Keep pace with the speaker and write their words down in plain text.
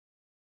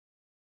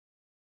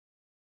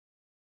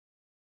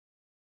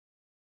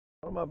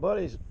One of my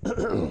buddies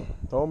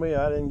told me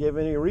I didn't give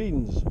any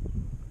readings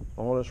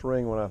on this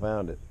ring when I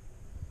found it.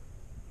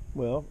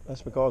 Well,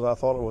 that's because I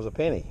thought it was a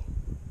penny.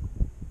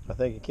 I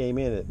think it came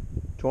in at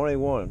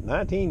 21,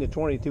 19 to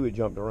 22. It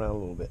jumped around a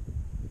little bit.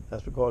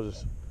 That's because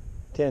it's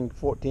 10,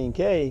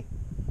 14K.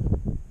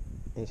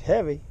 It's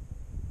heavy,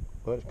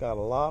 but it's got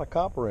a lot of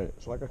copper in it.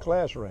 It's like a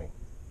class ring.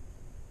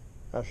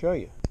 I'll show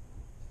you.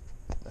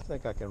 I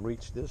think I can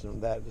reach this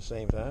and that at the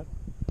same time.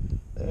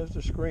 There's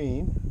the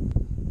screen.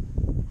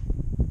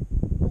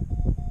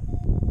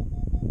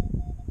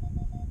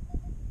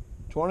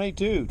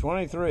 $22,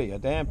 $23, a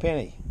damn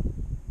penny.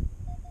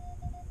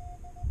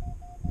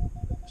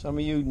 Some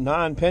of you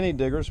non-penny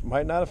diggers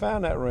might not have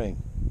found that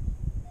ring.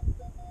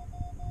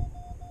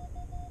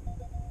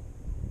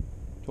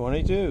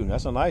 22,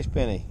 that's a nice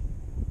penny.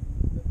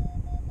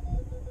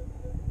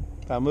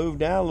 If I move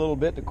down a little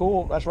bit to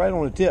cool, that's right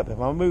on the tip. If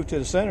I move to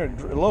the center,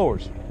 it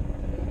lowers.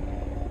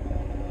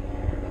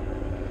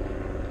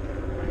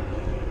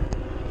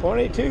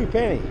 22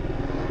 penny.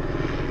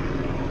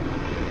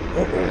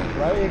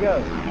 There you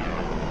go.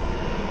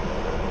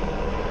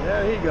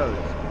 There he goes.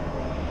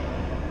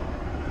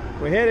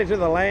 We're headed to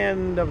the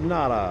land of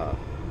nada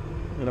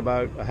in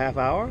about a half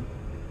hour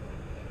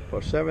for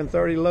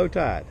 7:30 low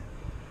tide.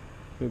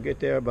 We'll get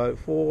there about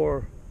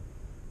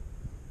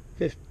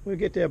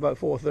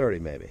 4:30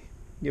 maybe.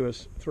 Give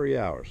us 3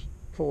 hours,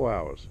 4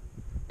 hours,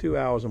 2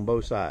 hours on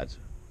both sides.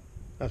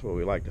 That's what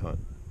we like to hunt.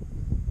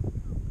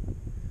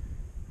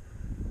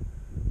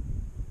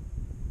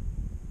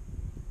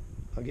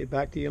 I'll get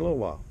back to you in a little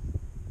while.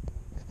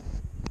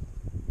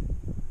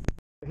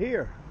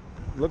 Here,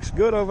 looks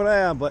good over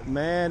there, but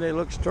man, it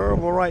looks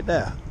terrible right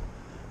there.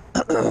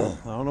 I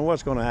don't know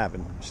what's going to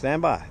happen.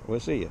 Stand by. We'll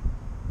see you.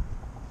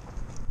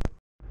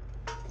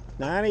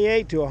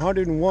 98 to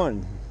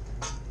 101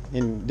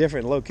 in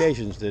different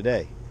locations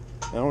today.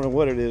 I don't know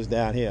what it is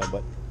down here,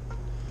 but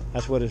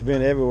that's what it's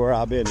been everywhere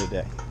I've been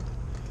today.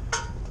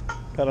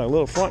 Got a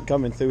little front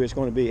coming through. It's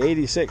going to be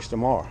 86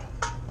 tomorrow.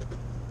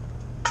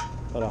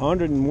 But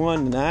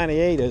 101 to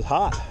 98 is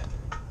hot.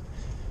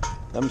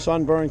 Them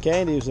sunburned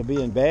candies will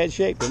be in bad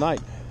shape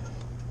tonight.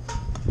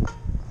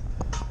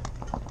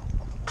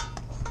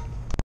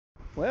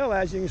 Well,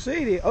 as you can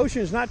see, the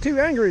ocean's not too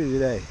angry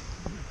today.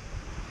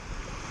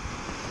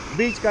 The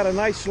beach got a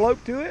nice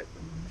slope to it.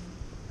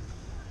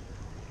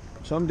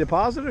 Some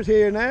depositors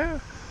here and there.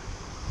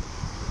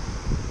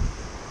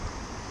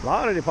 A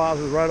lot of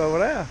depositors right over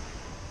there.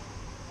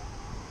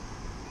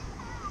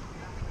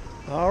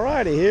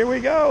 Alrighty, here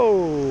we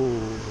go.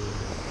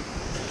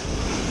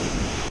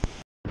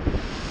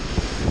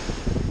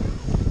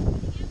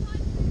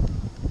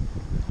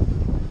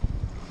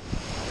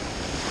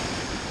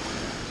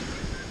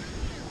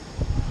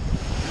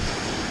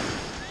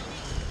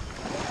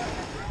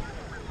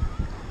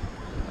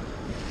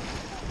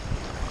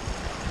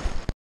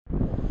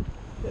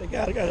 The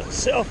guy got a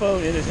cell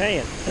phone in his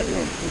hand.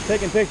 He's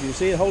taking pictures. You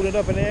see it holding it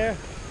up in the air?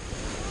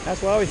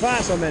 That's why we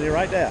find so many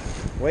right there.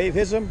 Wave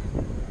hits them,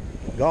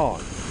 gone.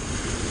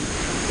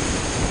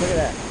 Look at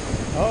that.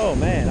 Oh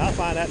man, I'll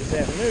find out this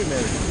afternoon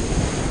maybe.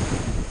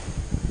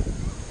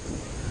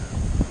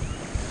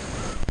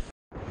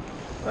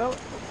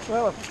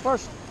 Well, the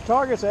first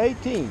target's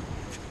 18.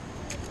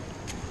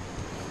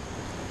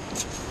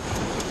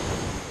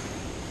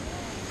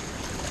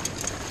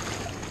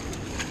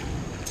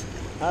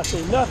 I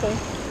see nothing.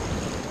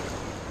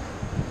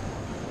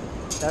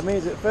 That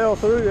means it fell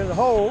through in the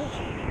hole.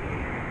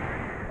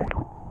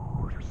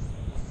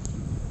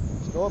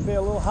 Let's go up here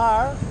a little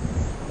higher.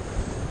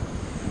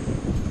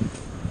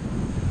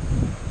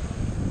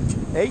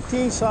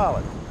 18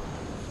 solid.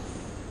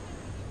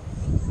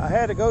 I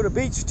had to go to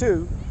beach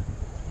 2.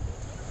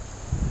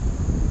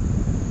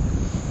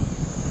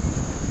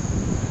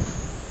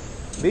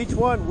 Beach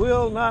 1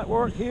 will not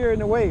work here in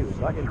the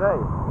waves, I can tell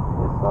you.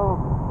 It's so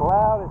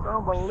loud, it's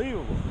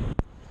unbelievable.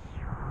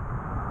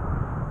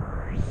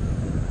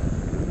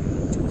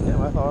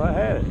 Damn, I thought I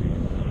had it.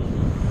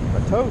 My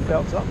toe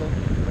felt something,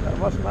 but that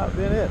must not have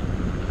been it.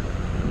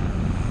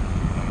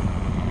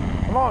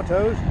 Come on,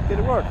 toes, get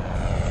to work.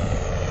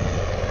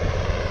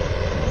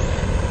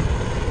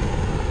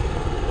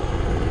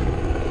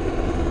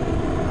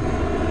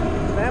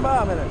 Stand by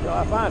a minute until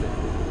I find it.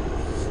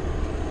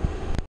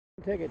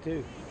 Take it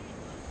too.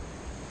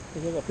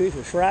 It's like a piece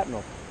of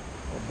shrapnel,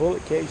 a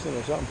bullet casing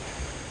or something.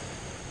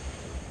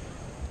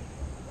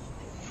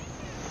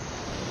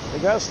 They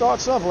got to start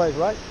someplace,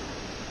 right?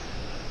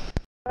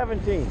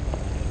 17.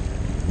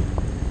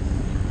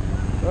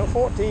 Well,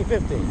 14,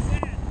 15.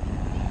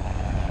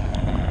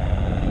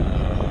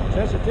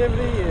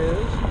 Sensitivity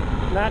is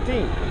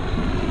 19.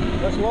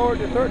 Let's lower it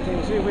to 13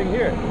 and see if we can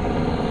hear it.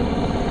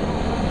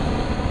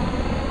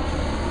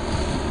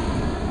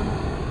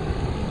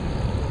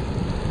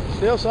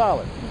 Still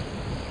solid.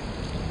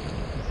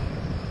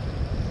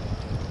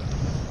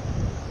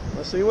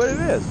 Let's see what it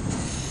is.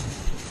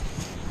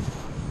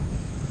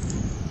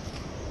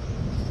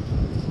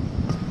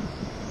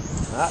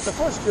 Not the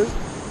first scoop.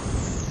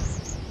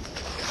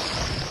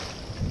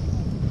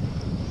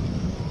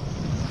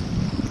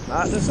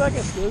 Not the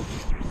second scoop.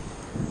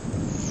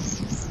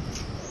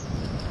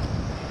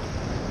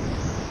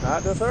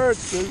 Not the third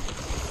scoop.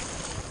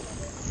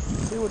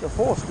 Let's see what the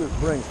fourth scoop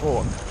brings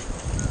forth.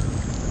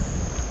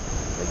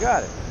 They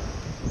got it.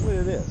 Look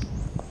at this.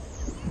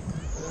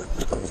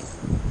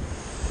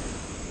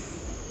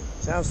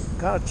 Sounds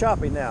kind of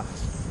choppy now.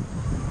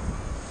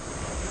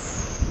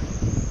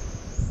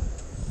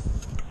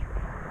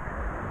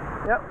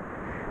 Yep,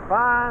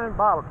 fine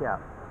bottle cap.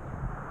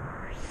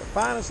 The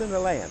finest in the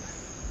land.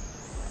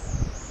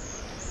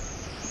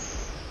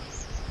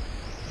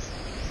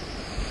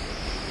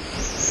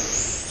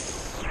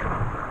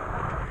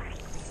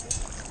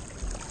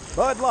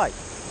 Bud Light.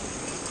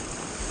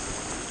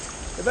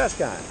 The best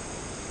kind.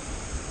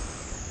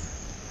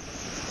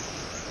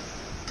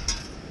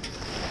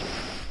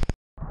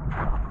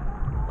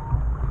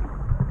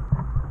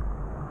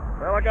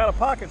 Well, I got a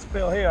pocket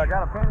spill here. I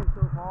got a penny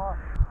so far.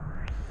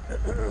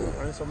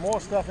 There's some more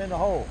stuff in the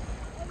hole.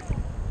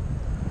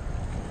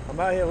 I'm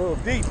out here a little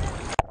deep.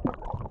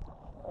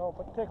 I don't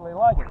particularly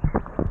like it.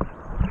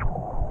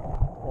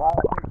 A lot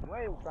of big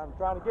waves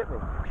trying to get me.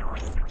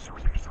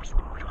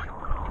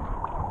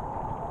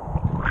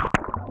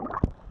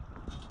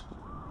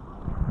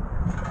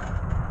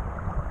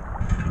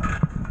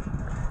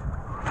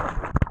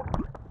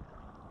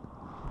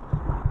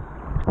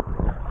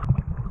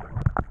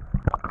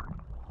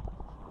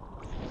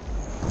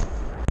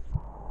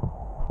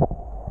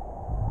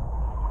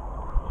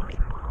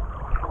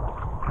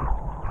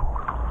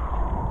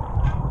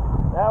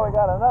 Now we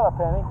got another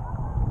penny.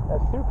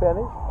 That's 2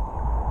 pennies.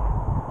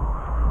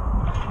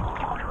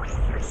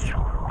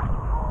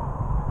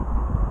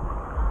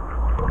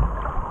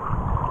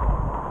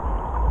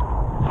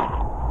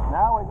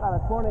 Now we got a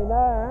 29.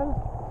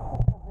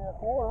 That'll be a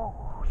quarter.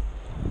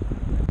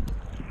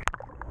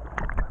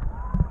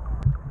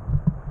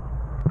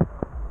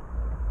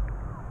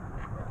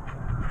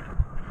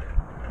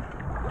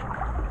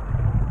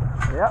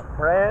 Yep,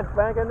 brand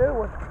spanking new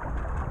one.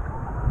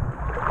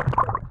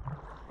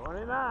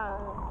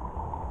 29.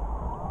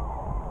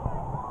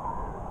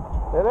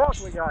 What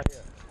else we got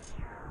here?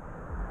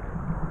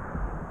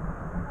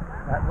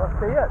 That must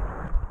be it.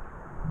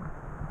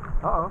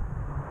 Uh-oh.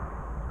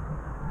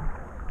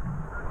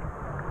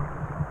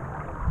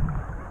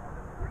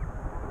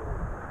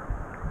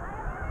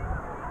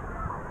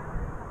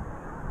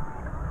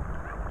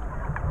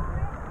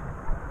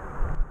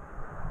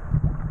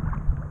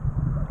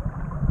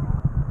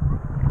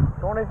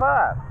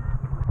 $25.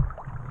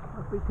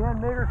 Must be 10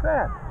 nigger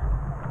cents.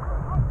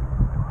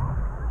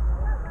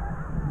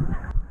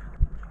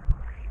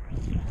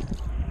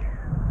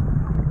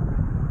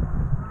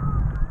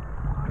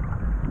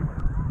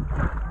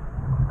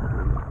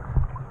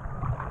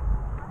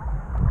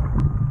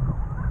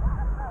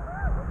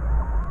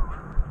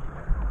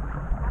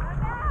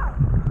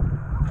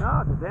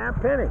 Oh, it's a damn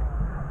penny.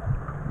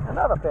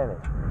 Another penny.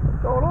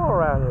 What's going on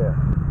around here?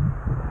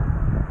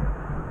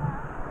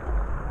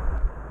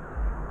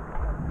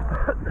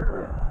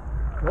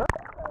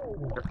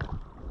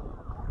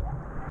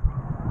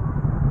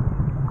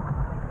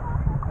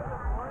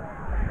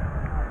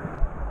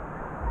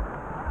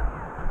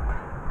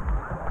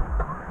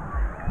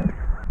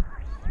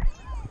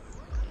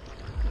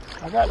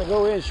 I got to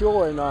go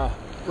inshore and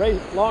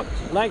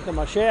lengthen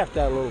my shaft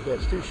out a little bit.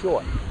 It's too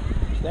short.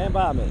 Stand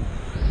by me.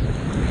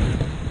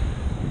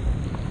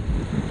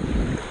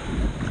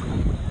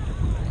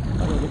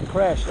 I'm going to get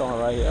crashed on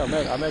right here.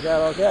 I'll make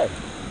that okay.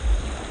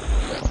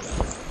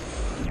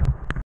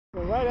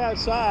 We're right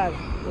outside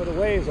where the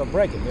waves are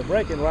breaking. They're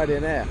breaking right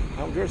in there.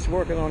 I'm just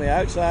working on the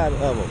outside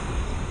of them.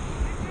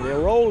 They're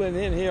rolling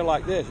in here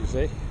like this, you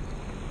see.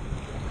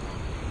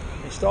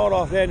 They start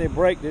off there and they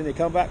break, then they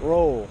come back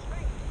roll.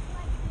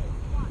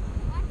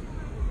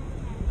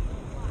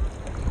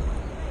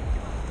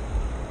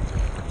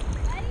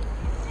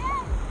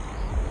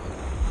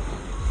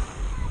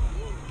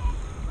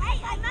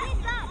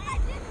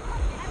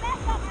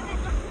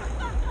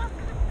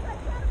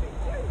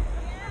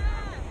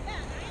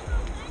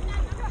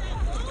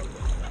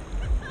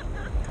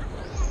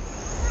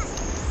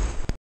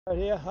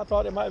 Here, I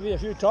thought there might be a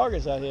few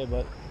targets out here,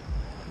 but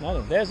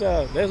none. There's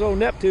old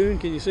Neptune.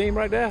 Can you see him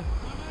right there?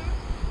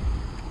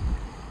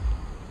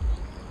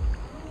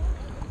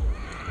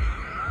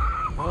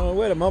 I don't know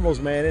where the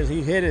mumblesman is.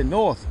 He's headed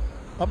north,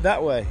 up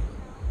that way.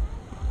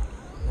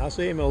 I'll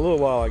see him in a little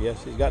while, I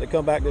guess. He's got to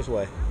come back this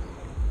way.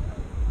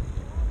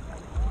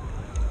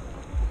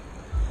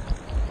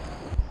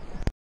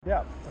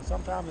 Yeah,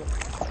 sometimes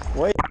the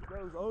wave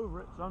goes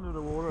over it, it's under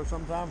the water,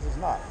 sometimes it's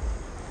not.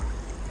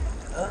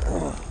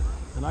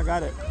 And I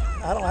got it,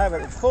 I don't have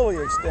it fully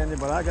extended,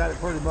 but I got it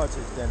pretty much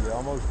extended.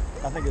 Almost,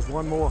 I think it's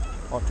 1 more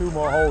or 2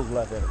 more holes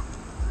left in it.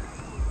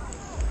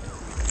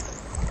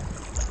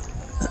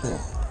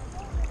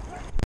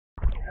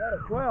 That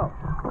is 12.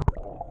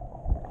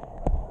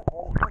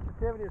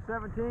 Sensitivity of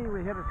 17,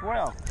 we hit a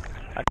 12.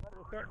 I cut it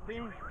with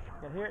 13,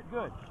 can hear it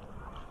good.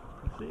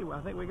 Let's see, I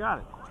think we got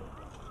it.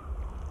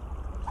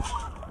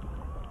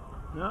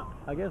 No,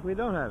 I guess we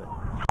don't have it.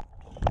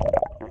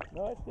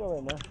 No, it's still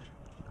in there.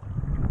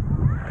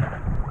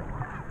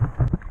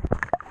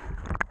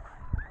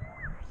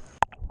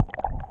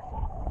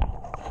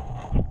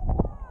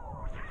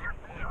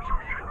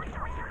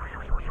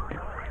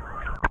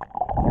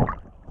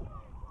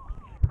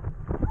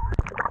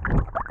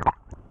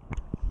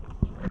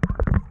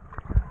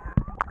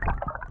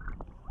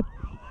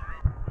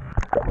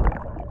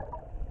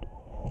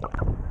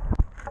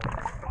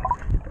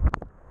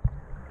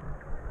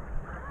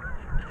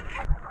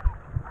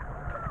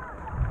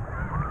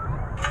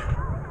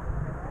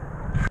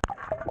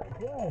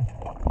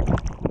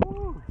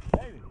 Woo,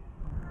 baby.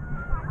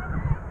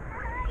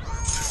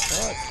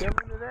 Oh, it's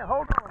skimming into there.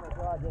 Hold on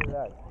until I get it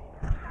out.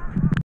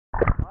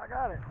 I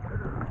got it.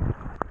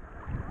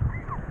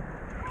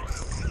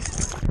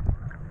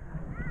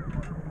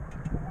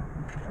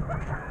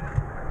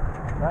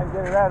 If I can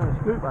get it out of the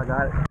scoop, I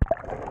got it.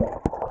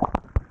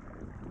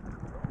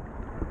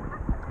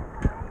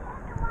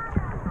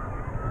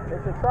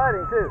 It's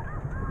exciting too.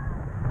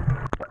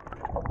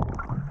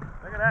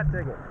 Look at that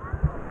ticket.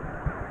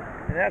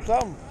 And that's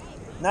something.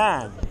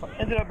 9.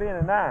 Ended up being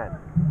a 9.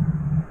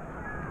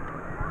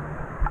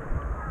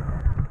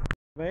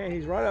 Man,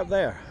 he's right up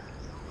there.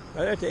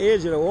 Right at the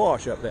edge of the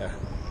wash up there.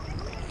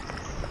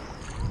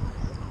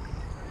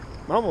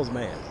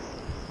 Mumblesman.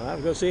 I'll have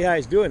to go see how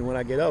he's doing when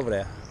I get over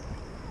there.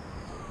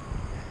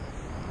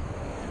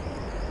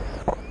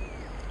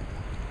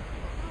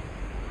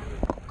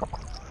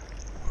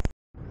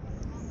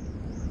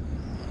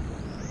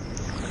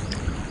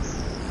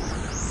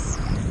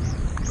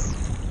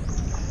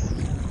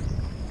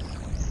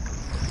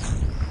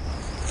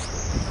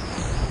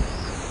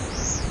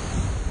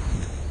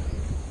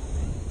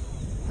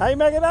 How you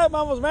make it out,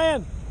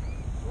 Mumblesman?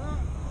 Well,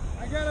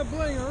 I got a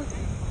blinger.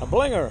 A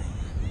blinger.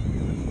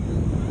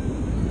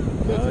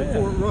 That's a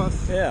Fort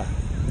Russ. Yeah.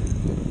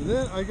 And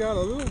then I got a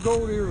little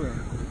gold earring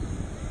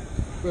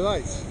with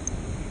ice.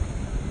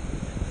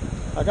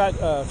 I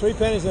got 3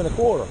 pennies and a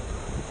quarter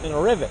in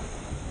a rivet.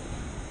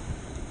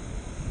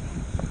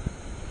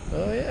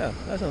 Oh yeah,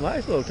 that's a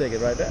nice little ticket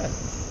right there.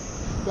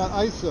 Got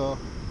ice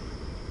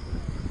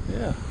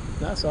Yeah,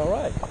 that's all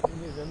right.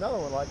 You use another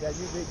one like that,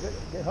 you'd be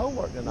good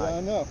homework tonight. Yeah,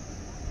 I know.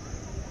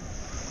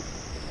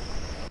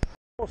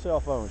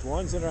 Cell phones.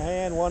 One's in her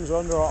hand, one's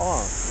under her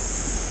arm.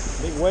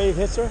 Big wave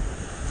hits her.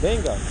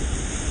 Bingo.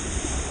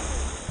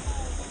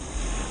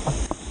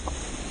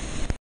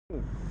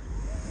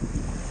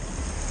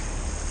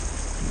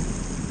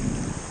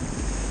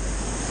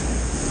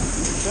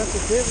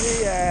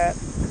 Sensitivity at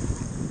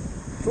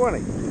 20.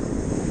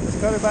 Let's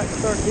cut it back to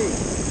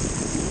 13.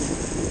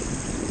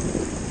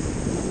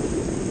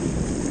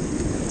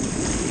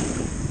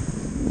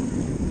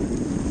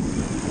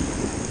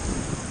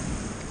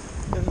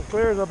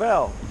 Clear as a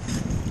bell.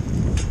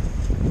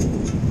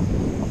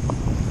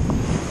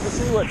 Let's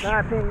see what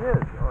 19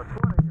 is, or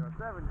 20, or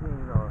 17,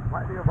 or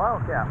might be a bottle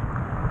cap.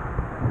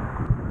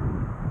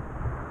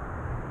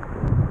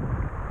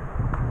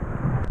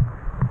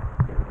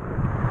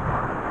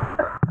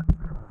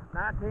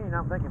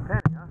 I'm thinking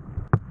penny, huh?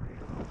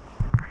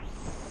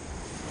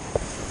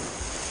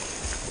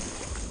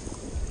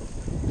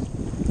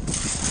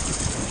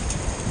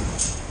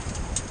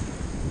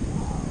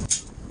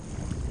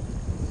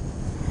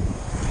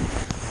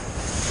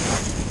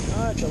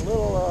 It's a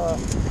little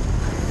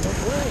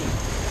ring,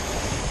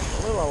 a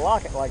little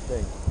locket-like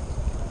thing.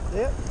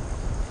 See it?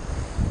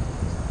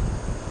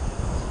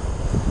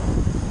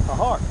 A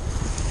heart.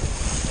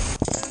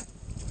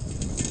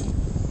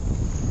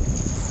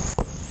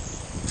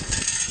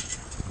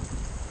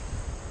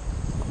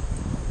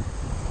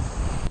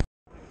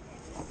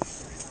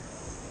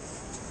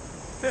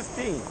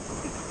 $15.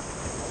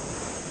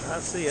 I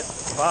see it.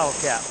 Bottle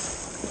cap.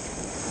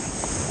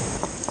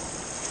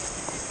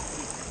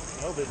 I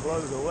hope it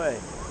blows away.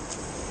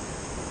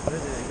 Where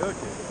did it go to?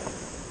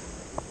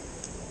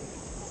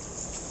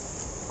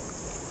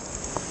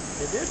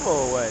 It did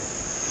blow away.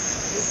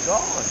 It's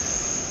gone.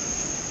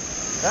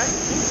 Thank you,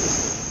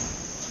 Jesus.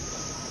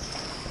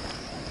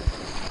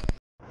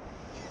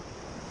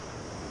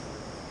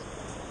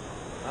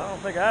 I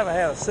don't think I ever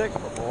had a 6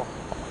 before.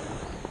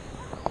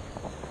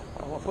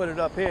 I'm going to put it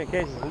up here in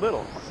case it's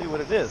little. See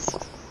what it is.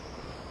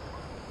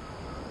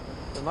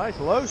 It's a nice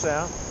low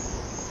sound.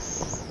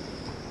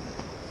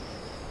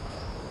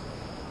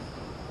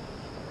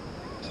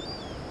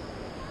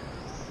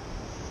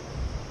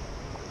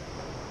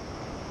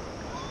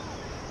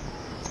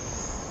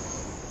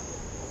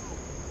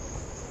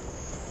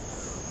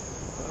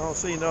 I don't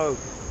see no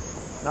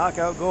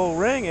knockout gold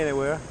ring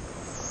anywhere.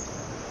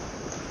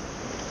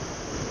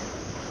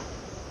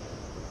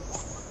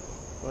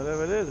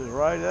 Whatever it is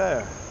right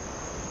there.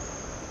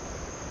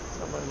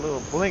 Some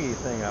little blingy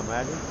thing, I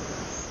imagine.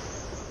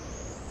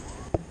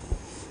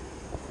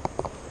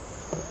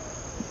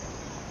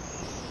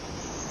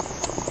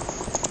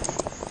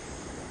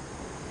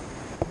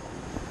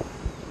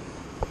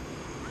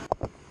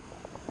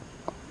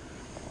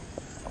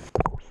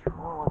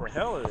 What the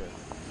hell it is?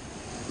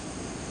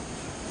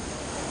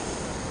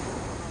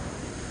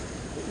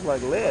 Looks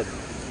like lead.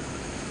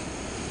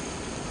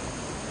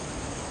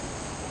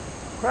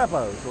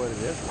 Crapo is what it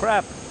is.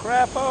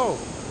 Crapo.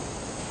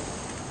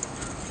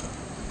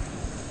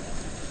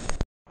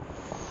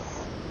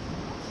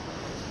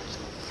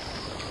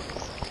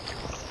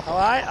 All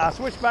right, I'll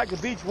switch back to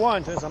beach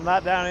 1 since I'm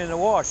not down in the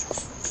wash.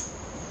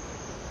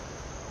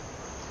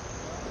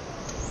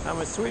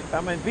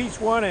 I'm in beach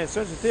 1 and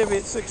sensitivity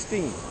at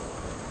 16.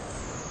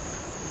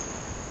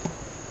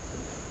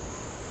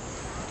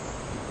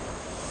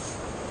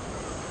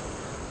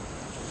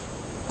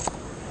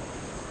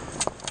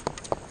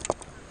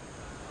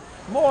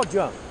 More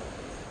junk.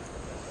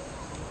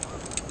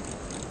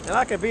 And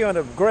I could be on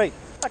the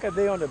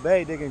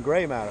bay digging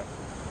gray matter.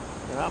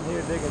 And I'm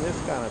here digging this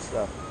kind of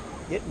stuff.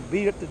 Getting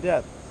beat up to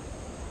death.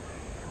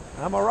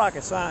 I'm a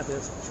rocket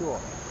scientist,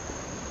 sure.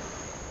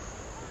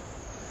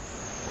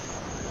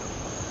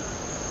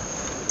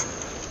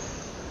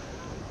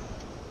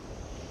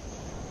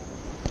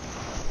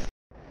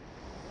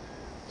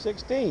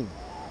 $16.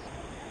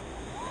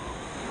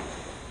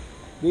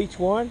 Beach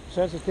 1,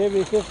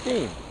 sensitivity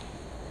 15.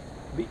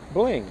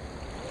 Bling.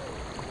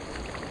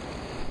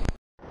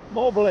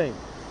 More bling.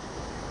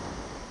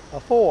 A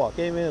 4,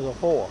 came in as a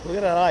 4. Look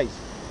at that ice.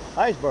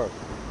 Iceberg.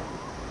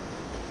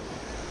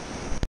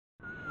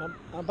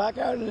 I'm back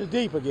out in the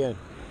deep again.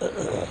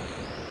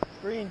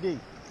 Green deep.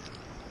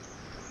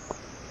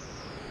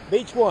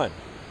 Beach 1.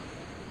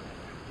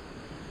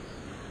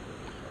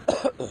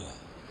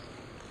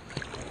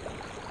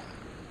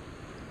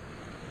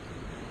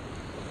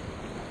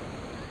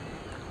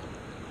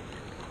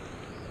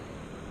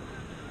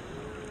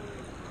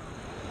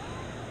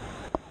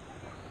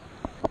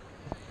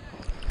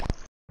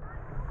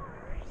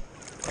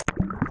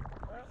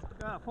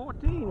 Got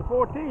 14.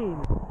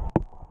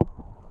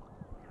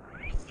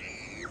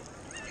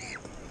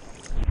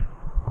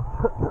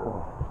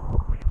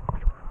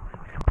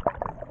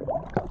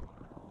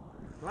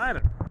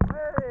 Gladys.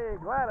 Hey,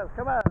 Gladys,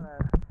 come out of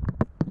there.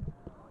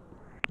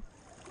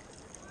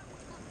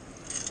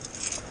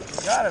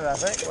 You got it, I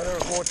think, whatever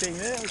 14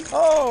 is.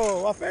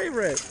 Oh, my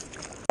favorite.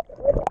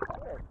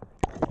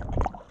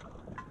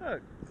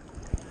 Look.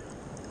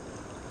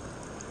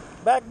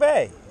 Back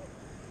Bay.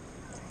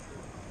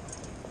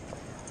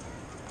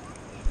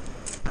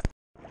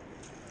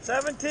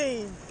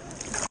 17,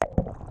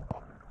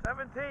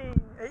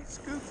 8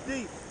 scoops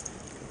deep.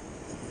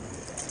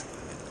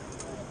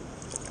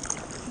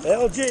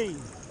 LG.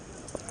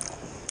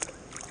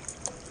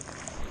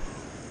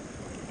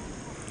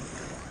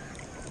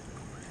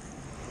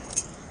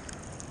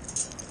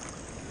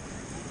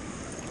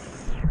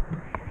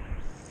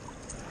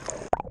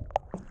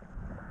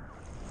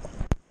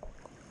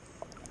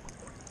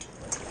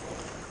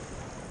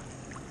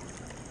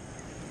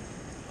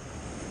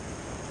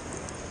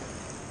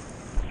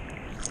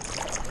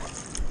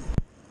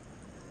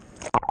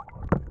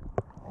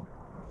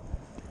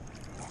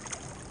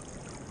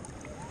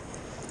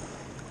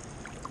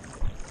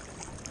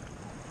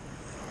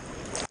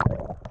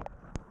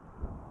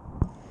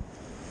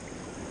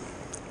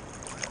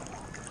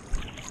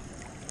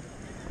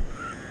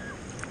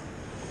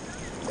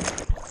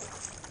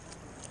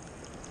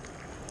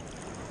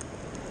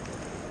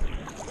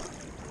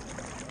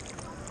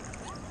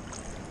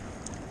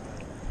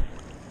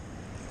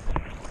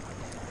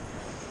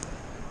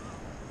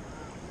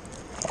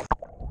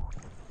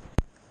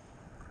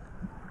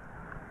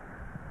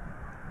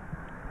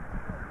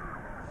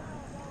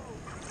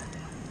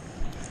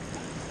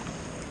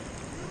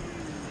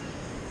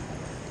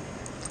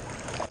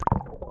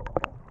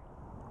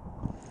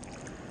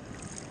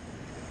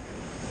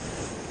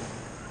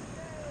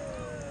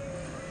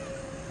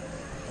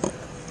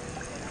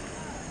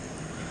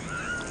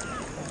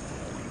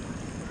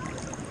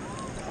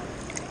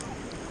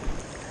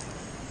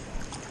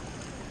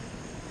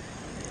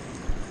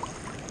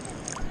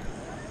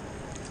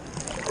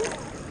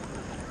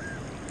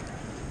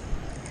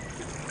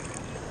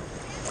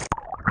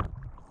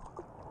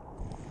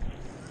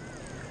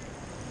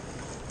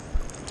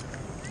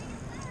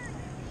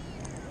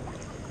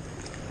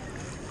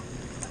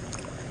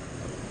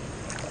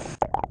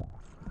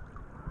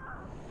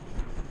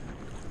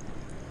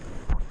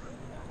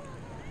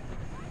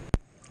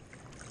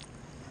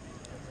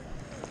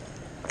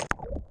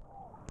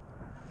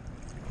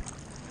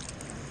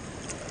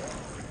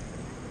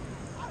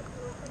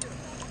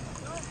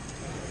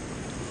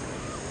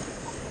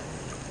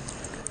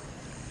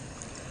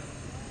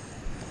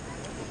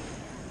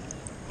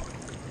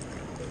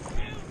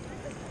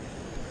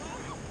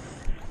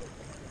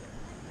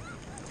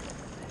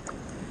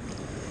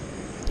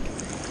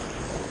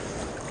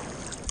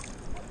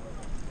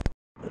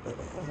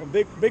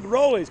 Big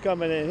rollies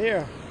coming in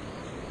here.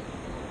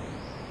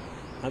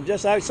 I'm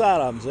just outside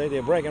of them, see,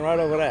 they're breaking right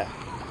over there.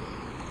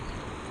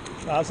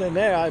 If I was in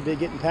there, I'd be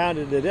getting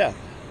pounded to death.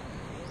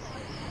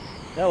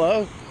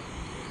 Hello.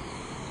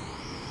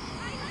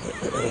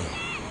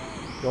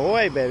 Go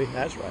away, baby.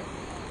 That's right.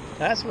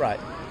 That's right.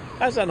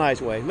 That's a nice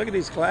way. Look at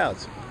these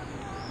clouds.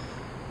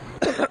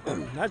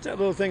 That's that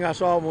little thing I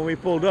saw when we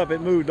pulled up.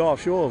 It moved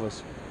offshore of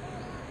us.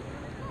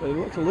 But it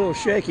looks a little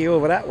shaky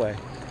over that way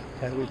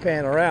as we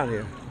pan around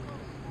here.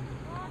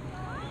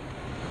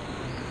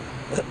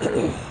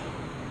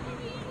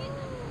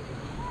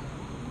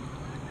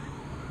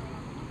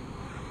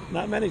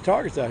 Not many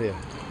targets out here.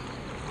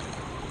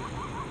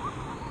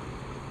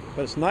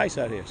 But it's nice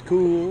out here. It's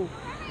cool.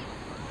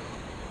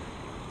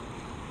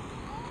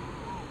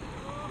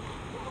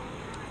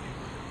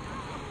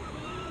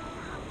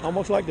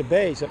 Almost like the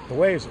bay, except the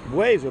waves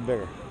are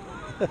bigger.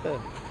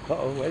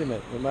 Uh-oh, wait a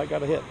minute. We might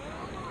got a hit.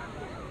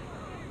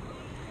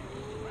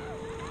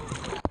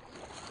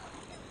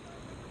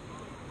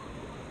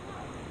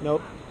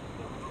 Nope.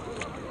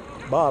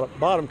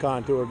 Bottom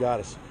contour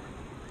got us.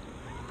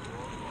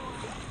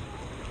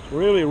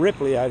 Really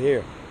ripply out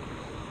here.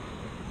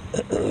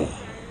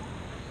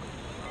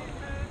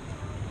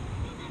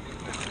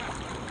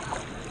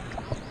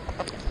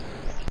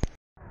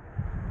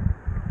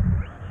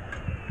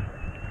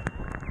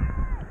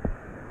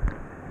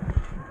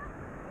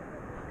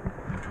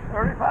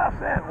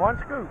 one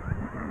scoop.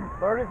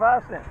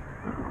 35 cents.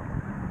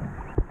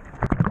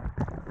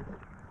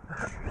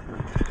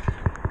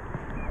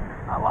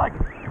 I like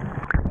it.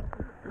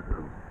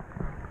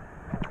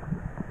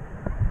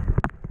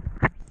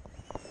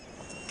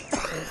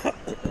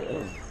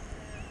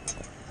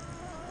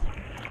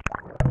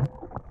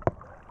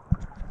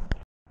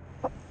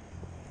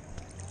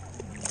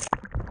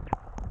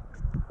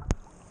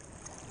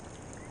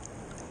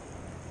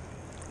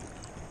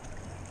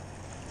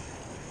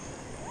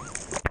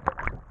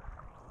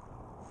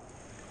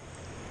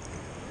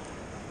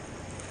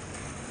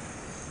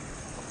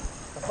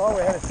 I thought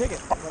we had a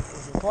ticket, but it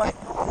was a flight.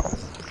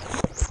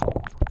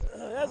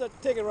 There's a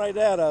ticket right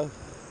there, though.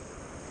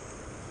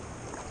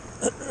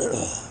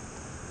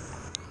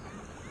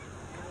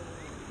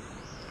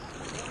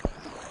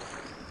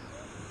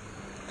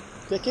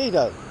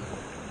 Taquito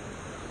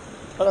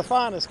for the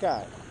finest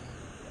kind.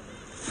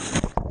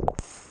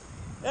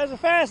 There's a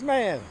fast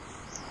man.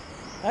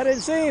 I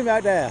didn't see him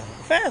out there.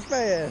 Fast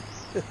man.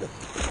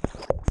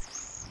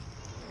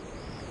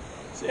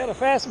 See how the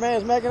fast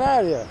man's making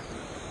out here.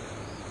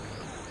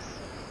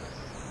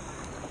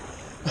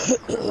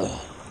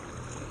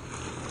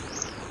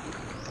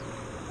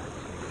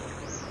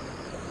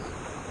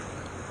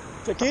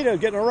 Taquito's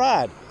getting a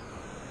ride.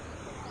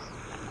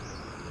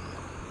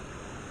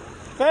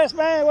 Fast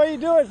man, what are you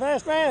doing,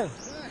 fast man?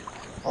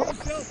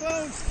 Cell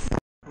phones.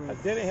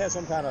 Denny has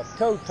some kind of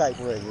code type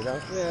ring, you know?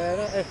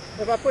 Yeah,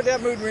 if I put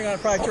that mood ring on,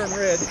 it'd probably turn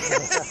red. I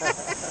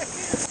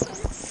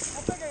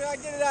figured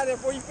I'd get it out there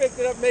before you picked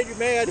it up and made you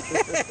mad. You know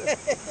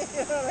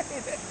what I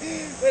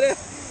mean? But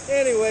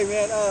anyway,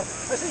 man, I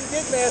seen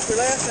Gigmaster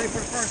last night for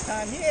the first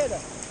time. He had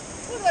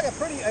looked like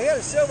he had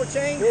a silver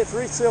chain. He had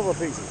 3 silver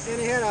pieces. And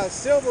he had a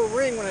silver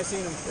ring when I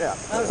seen him. Yeah.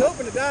 I was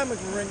hoping the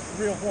diamonds were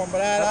real for him, but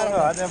I don't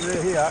know. I never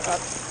did here. I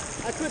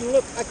couldn't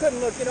look.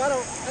 You know, I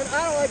don't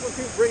like when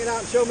people bring it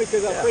out and show me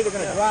because I'm afraid they're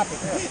going to drop it.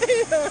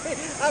 You know what I mean?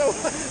 I don't.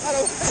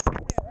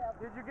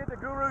 Did you get the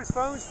Guru's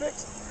phones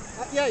fixed?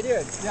 Yeah, I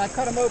did. Yeah, I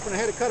cut them open. I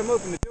had to cut them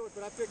open to do it,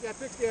 but I fixed.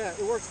 Yeah,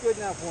 it works good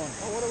now for him.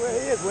 I wonder where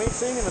he is. We ain't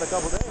seen him in a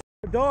couple of days.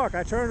 Dark.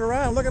 I turned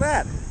around. Look at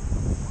that.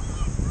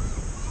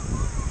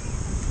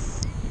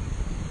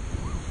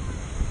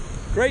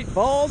 Great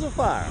balls of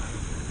fire.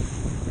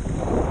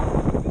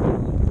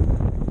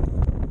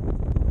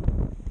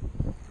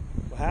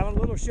 We're having a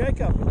little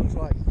shake-up, it looks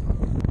like.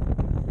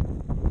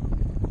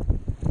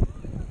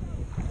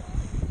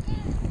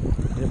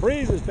 The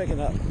breeze is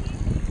picking up.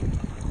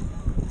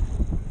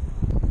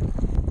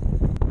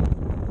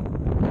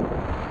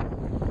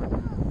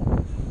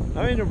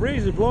 I mean, the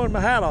breeze is blowing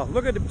my hat off.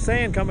 Look at the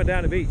sand coming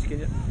down the beach.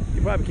 You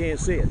probably can't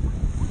see it.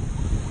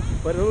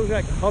 But it looks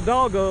like a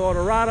dog ought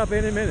to ride up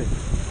any minute.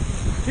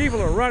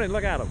 People are running,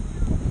 look at them.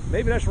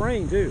 Maybe that's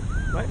rain too.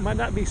 Might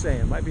not be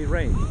sand, might be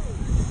rain.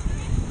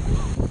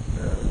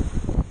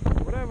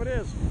 Whatever it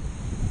is,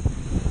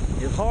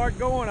 it's hard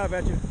going, I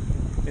bet you.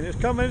 And it's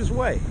coming this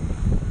way.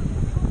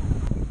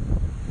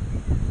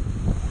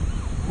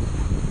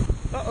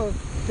 Uh-oh,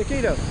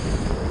 Taquito.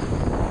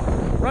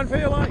 Run for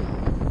your life.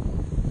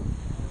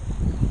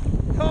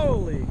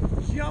 Holy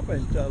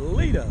jumping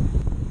Toledo.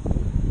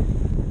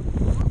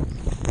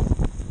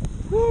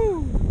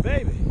 Woo,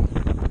 baby.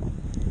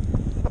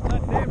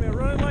 God damn it,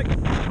 running like,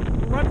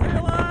 run for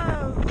your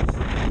lives.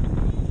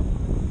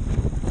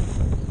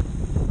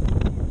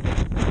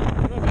 I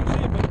don't know if you see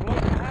him, but below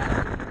the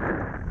house,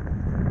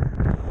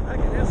 I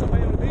can hear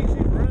somebody on the beach,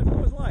 he's running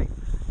for his life.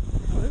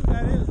 I don't know who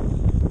that is.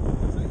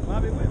 It's like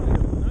Bobby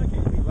Whitfield. No, it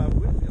can't be Bobby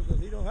Whitfield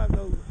because he don't have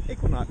no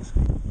Equinox.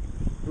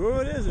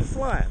 Whoever it is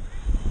flying.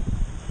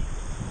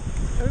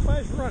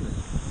 Everybody's running.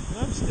 And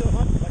I'm still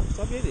hunting like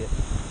some idiot.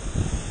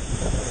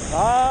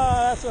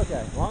 Ah, that's okay.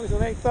 As long as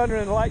it ain't thunder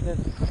and lightning.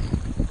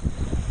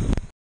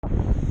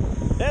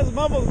 There's the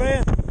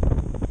mumblesman. Turn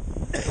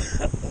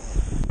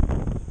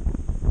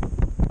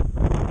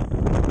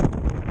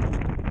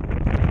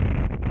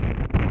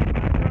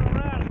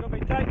around, it's going to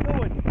be tight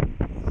going.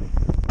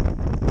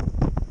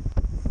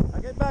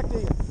 I'll get back to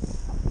you.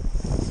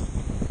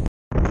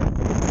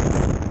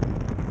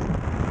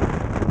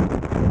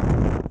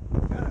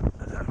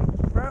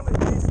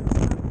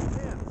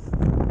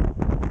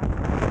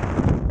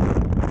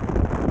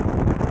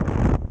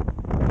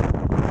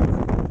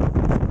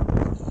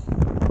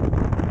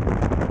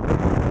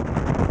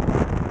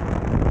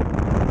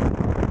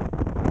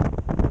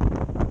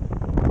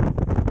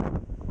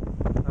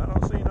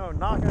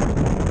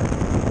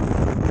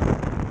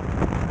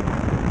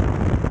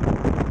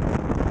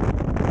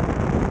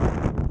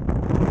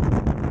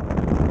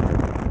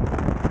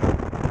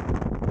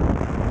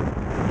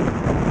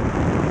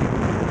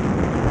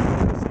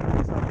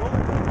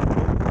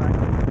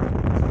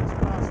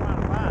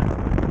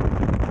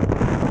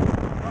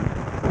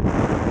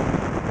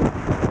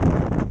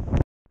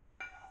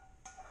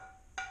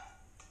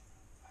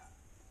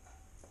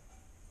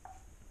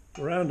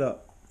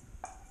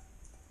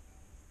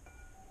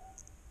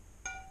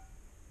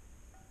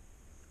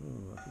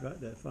 Oh, I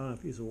forgot that fine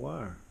piece of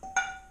wire.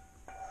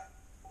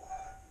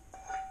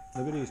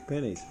 Look at these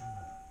pennies.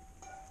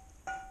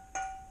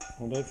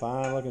 Aren't they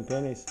fine looking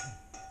pennies?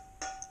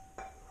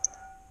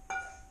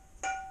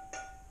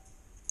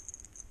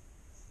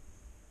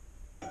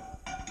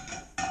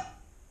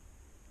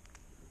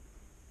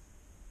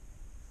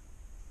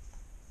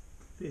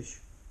 Fish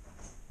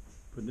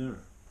for dinner.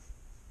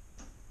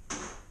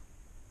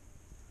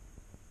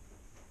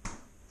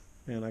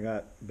 And I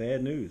got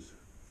bad news.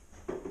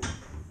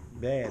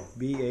 Bad,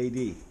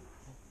 B-A-D.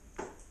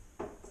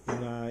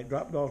 When I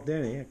dropped off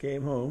Denny, I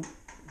came home.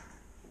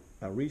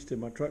 I reached in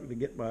my truck to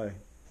get my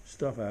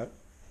stuff out,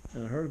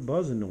 and I heard a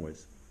buzzing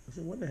noise. I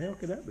said, what the hell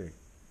could that be?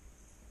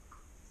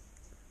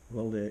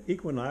 Well, the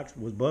Equinox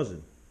was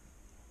buzzing.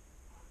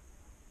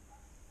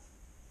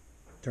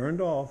 Turned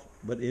off,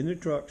 but in the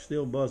truck,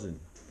 still buzzing.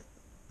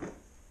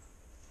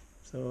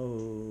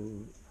 So,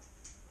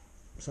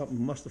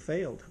 something must have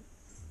failed.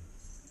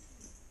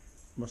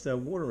 Must have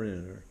water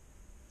in it, or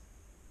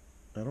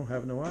I don't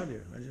have no idea.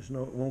 I just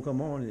know it won't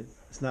come on.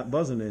 It's not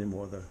buzzing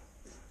anymore,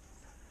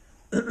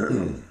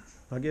 though.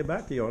 I'll get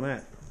back to you on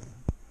that.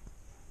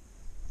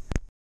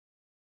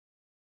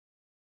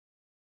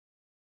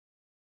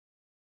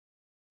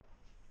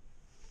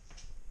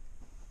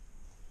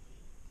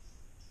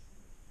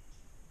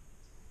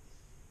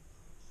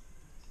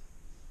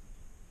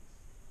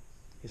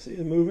 You see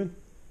it moving?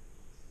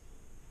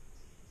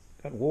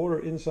 Got water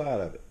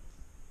inside of it.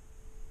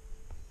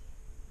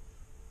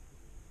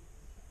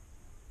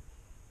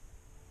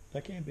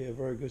 That can't be a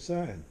very good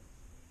sign.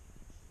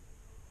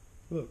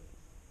 Look.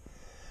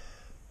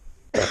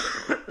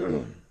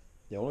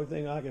 The only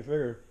thing I can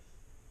figure,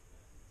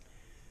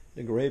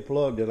 the gray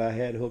plug that I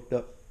had hooked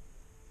up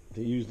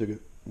to use the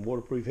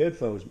waterproof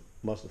headphones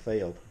must have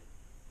failed.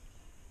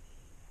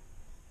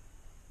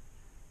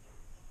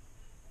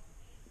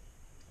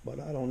 But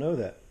I don't know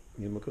that,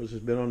 because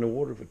it's been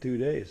underwater for 2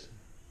 days.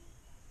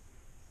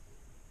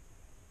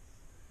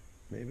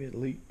 Maybe it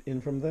leaked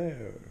in from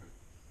there, or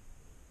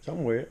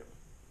somewhere it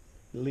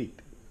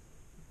leaked.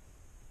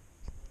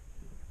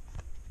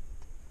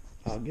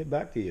 I'll get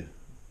back to you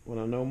when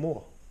I know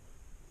more.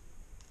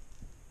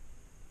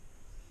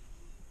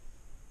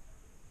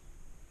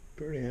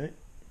 Pretty, ain't it?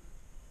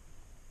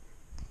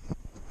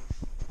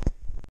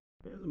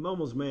 There's a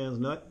mumblesman's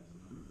nut.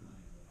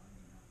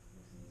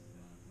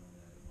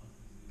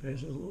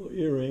 There's a little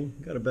earring.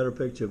 Got a better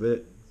picture of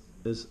it.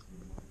 It's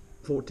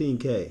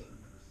 14K.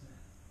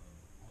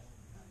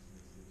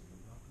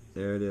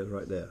 There it is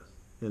right there.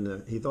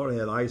 And he thought it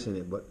had ice in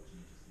it, but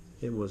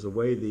it was the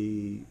way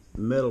the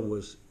metal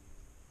was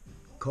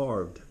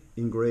carved,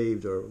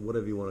 engraved, or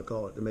whatever you want to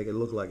call it, to make it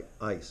look like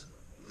ice.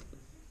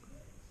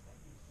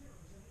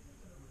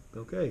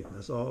 Okay,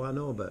 that's all I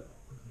know about it.